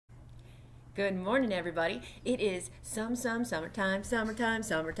Good morning, everybody. It is summertime,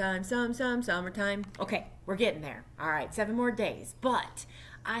 summertime. Okay, we're getting there. All right, 7 more days. But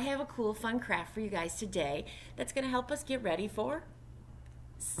I have a cool, fun craft for you guys today that's going to help us get ready for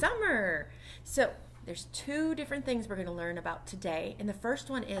summer. So there's two different things we're going to learn about today. And the first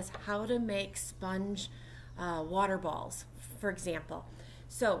one is how to make sponge water balls, for example.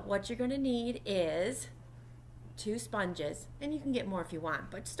 So what you're going to need is 2 sponges, and you can get more if you want,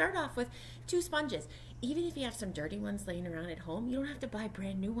 but start off with 2 sponges. Even if you have some dirty ones laying around at home, you don't have to buy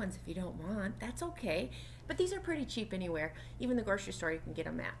brand new ones if you don't want. That's okay, but these are pretty cheap anywhere. Even the grocery store you can get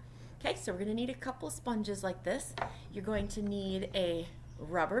them at. Okay, so we're going to need a couple sponges like this. You're going to need a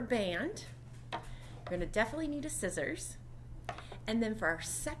rubber band. You're going to definitely need a scissors. And then for our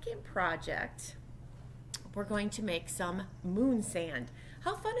second project, we're going to make some moon sand.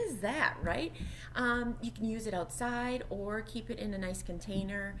 How fun is that, right? You can use it outside or keep it in a nice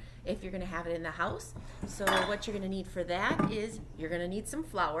container if you're going to have it in the house. So what you're going to need for that is you're going to need some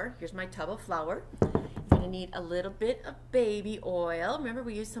flour. Here's my tub of flour. You're going to need a little bit of baby oil. Remember,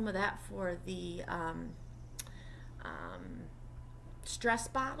 we used some of that for the stress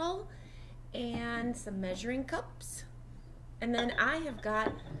bottle, and some measuring cups. And then I have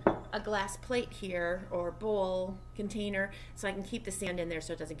got a glass plate here, or bowl, container, so I can keep the sand in there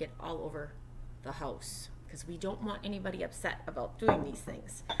so it doesn't get all over the house, because we don't want anybody upset about doing these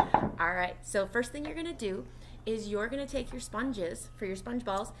things. All right, so first thing you're going to do is you're going to take your sponges for your sponge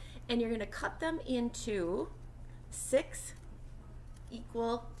balls, and you're going to cut them into 6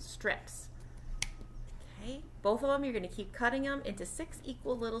 equal strips. Okay, both of them, you're going to keep cutting them into 6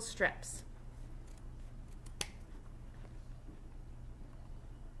 equal little strips.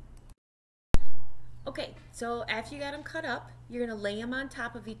 Okay, so after you got them cut up, you're going to lay them on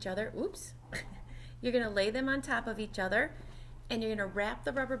top of each other. Oops. You're going to lay them on top of each other, and you're going to wrap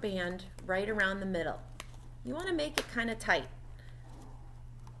the rubber band right around the middle. You want to make it kind of tight.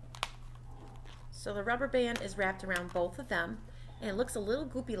 So the rubber band is wrapped around both of them, and it looks a little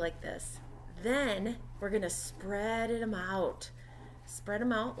goopy like this. Then we're going to spread them out. Spread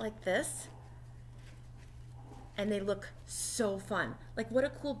them out like this. And they look so fun. Like, what a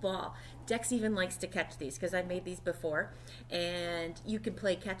cool ball. Dex even likes to catch these because I've made these before. And you can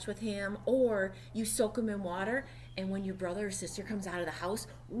play catch with him, or you soak them in water, and when your brother or sister comes out of the house,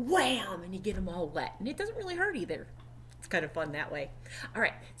 wham, and you get them all wet. And it doesn't really hurt either. It's kind of fun that way. All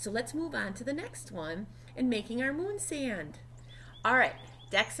right, so let's move on to the next one and making our moon sand. All right,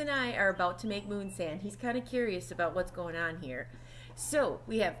 Dex and I are about to make moon sand. He's kind of curious about what's going on here. So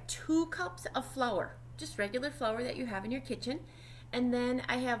we have 2 cups of flour. Just regular flour that you have in your kitchen, and then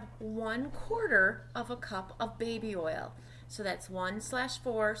I have 1/4 of a cup of baby oil. So that's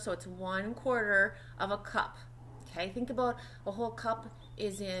 1/4, so it's 1/4 of a cup. Okay, think about a whole cup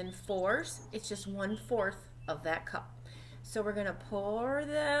is in 4s. It's just 1/4 of that cup. So we're gonna pour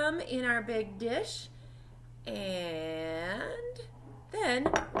them in our big dish, and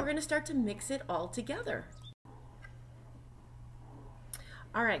then we're gonna start to mix it all together.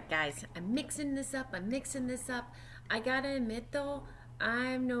 All right, guys, I'm mixing this up. I gotta admit, though,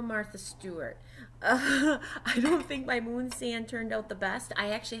 I'm no Martha Stewart. I don't think my moon sand turned out the best. I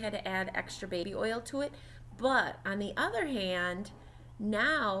actually had to add extra baby oil to it. But on the other hand,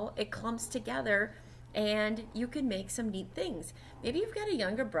 now it clumps together, and you can make some neat things. Maybe you've got a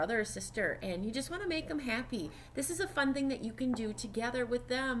younger brother or sister and you just want to make them happy. This is a fun thing that you can do together with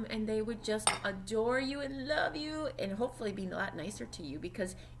them, and they would just adore you and love you, and hopefully be a lot nicer to you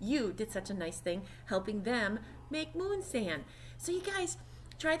because you did such a nice thing helping them make moon sand. So you guys,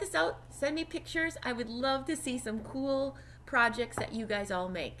 try this out. Send me pictures. I would love to see some cool projects that you guys all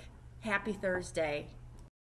make. Happy Thursday.